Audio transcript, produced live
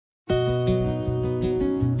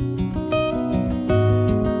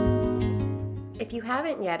you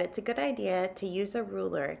haven't yet, it's a good idea to use a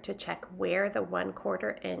ruler to check where the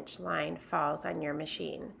 1/4 inch line falls on your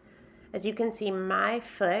machine. As you can see, my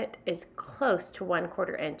foot is close to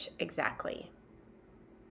 1/4 inch exactly.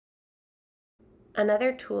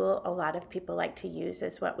 Another tool a lot of people like to use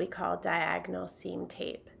is what we call diagonal seam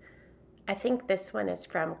tape. I think this one is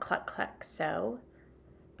from Cluck Cluck Sew,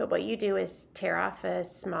 but what you do is tear off a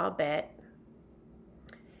small bit,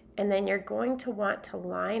 and then you're going to want to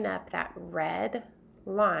line up that red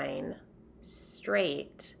line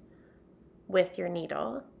straight with your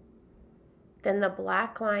needle. Then the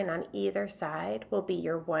black line on either side will be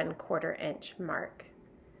your 1/4 inch mark.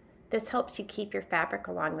 This helps you keep your fabric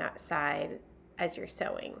along that side as you're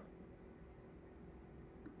sewing.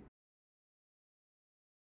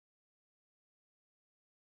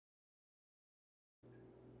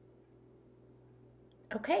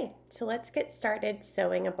 Okay, so let's get started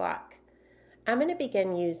sewing a block. I'm going to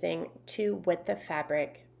begin using 2 width of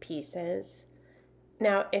fabric pieces.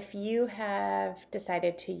 Now, if you have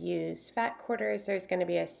decided to use fat quarters, there's going to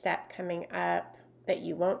be a step coming up that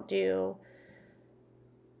you won't do.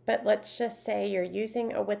 But let's just say you're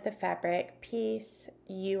using a width of fabric piece.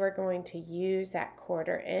 You are going to use that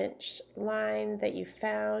 1/4 inch line that you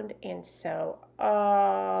found and sew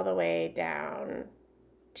all the way down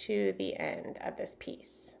to the end of this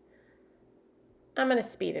piece. I'm going to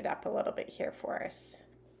speed it up a little bit here for us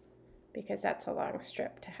because that's a long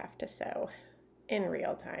strip to have to sew in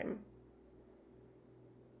real time.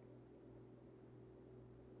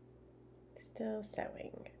 Still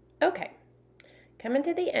sewing. Okay, coming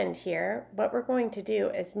to the end here, what we're going to do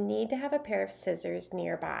is need to have a pair of scissors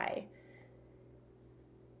nearby.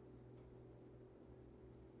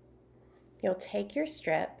 You'll take your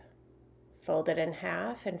strip, fold it in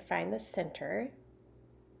half, and find the center.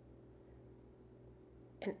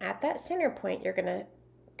 And at that center point, you're going to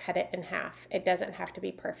cut it in half. It doesn't have to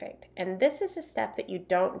be perfect. And this is a step that you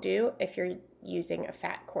don't do if you're using a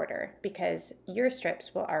fat quarter because your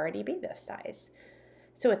strips will already be this size.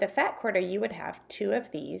 So with a fat quarter, you would have 2 of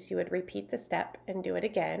these. You would repeat the step and do it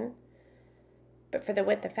again. But for the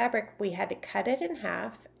width of fabric, we had to cut it in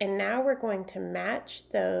half. And now we're going to match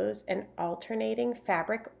those in alternating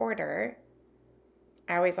fabric order.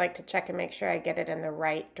 I always like to check and make sure I get it in the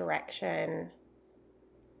right direction.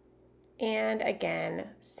 And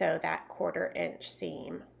again, sew that 1/4 inch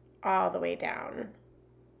seam all the way down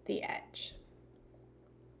the edge.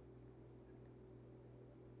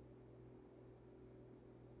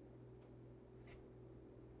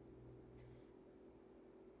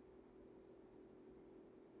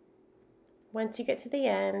 Once you get to the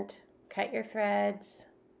end, cut your threads,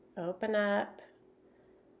 open up,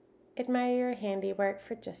 admire your handiwork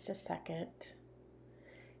for just a second.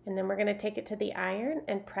 And then we're going to take it to the iron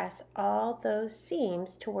and press all those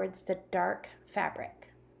seams towards the dark fabric.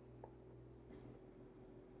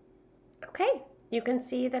 Okay, you can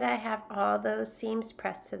see that I have all those seams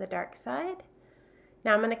pressed to the dark side.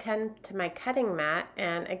 Now I'm going to come to my cutting mat,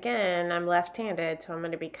 and again, I'm left-handed, so I'm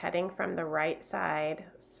going to be cutting from the right side.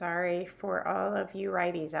 Sorry for all of you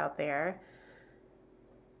righties out there.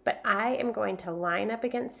 But I am going to line up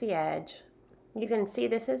against the edge. You can see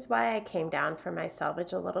this is why I came down from my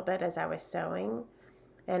selvage a little bit as I was sewing.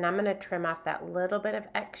 And I'm going to trim off that little bit of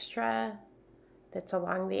extra that's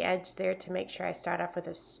along the edge there to make sure I start off with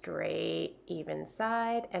a straight, even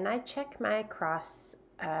side. And I check my cross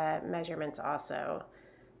measurements also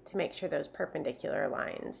to make sure those perpendicular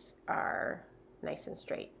lines are nice and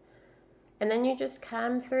straight. And then you just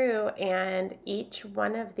come through, and each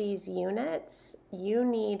one of these units, you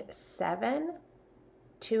need 7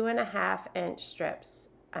 2.5 inch strips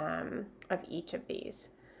of each of these.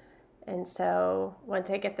 And so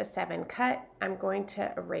once I get the 7 cut, I'm going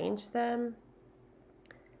to arrange them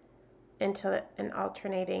into an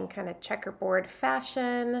alternating kind of checkerboard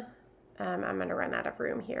fashion. I'm going to run out of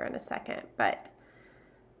room here in a second, but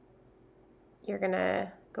you're going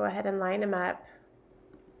to go ahead and line them up.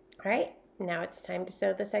 All right, now it's time to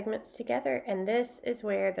sew the segments together, and this is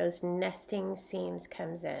where those nesting seams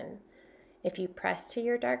comes in. If you press to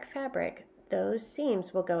your dark fabric, those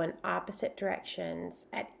seams will go in opposite directions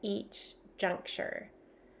at each juncture.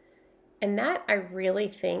 And that, I really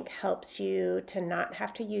think, helps you to not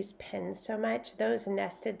have to use pins so much. Those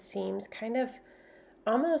nested seams kind of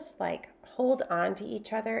almost like hold on to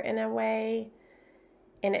each other in a way,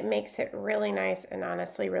 and it makes it really nice and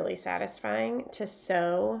honestly really satisfying to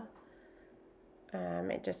sew.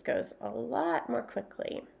 It just goes a lot more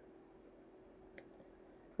quickly.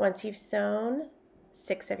 Once you've sewn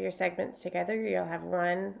 6 of your segments together, you'll have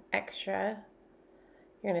 1 extra.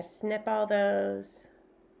 You're going to snip all those,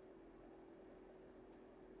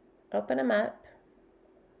 open them up,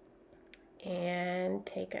 And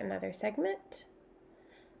take another segment,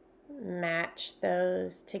 match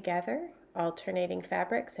those together, alternating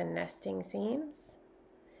fabrics and nesting seams,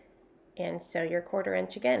 and sew your 1/4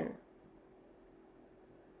 inch again.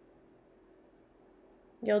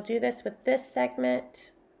 You'll do this with this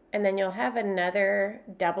segment, and then you'll have another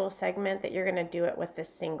double segment that you're going to do it with the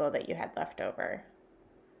single that you had left over.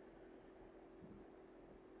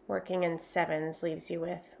 Working in 7s leaves you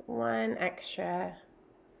with one extra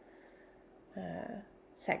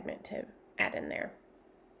segment to add in there.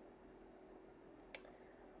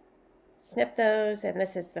 Snip those, and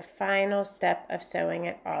this is the final step of sewing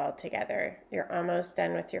it all together. You're almost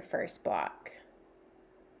done with your first block.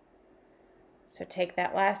 So take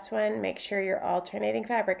that last one, make sure you're alternating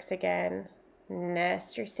fabrics again,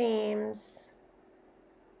 nest your seams,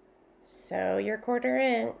 sew your 1/4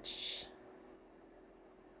 inch,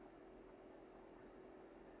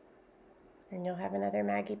 and you'll have another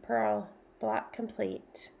Maggie Pearl block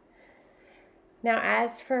complete. Now,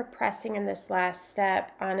 as for pressing in this last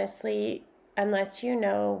step, honestly, unless you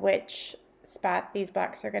know which spot these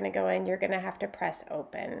blocks are going to go in, you're going to have to press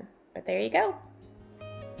open. But there you go.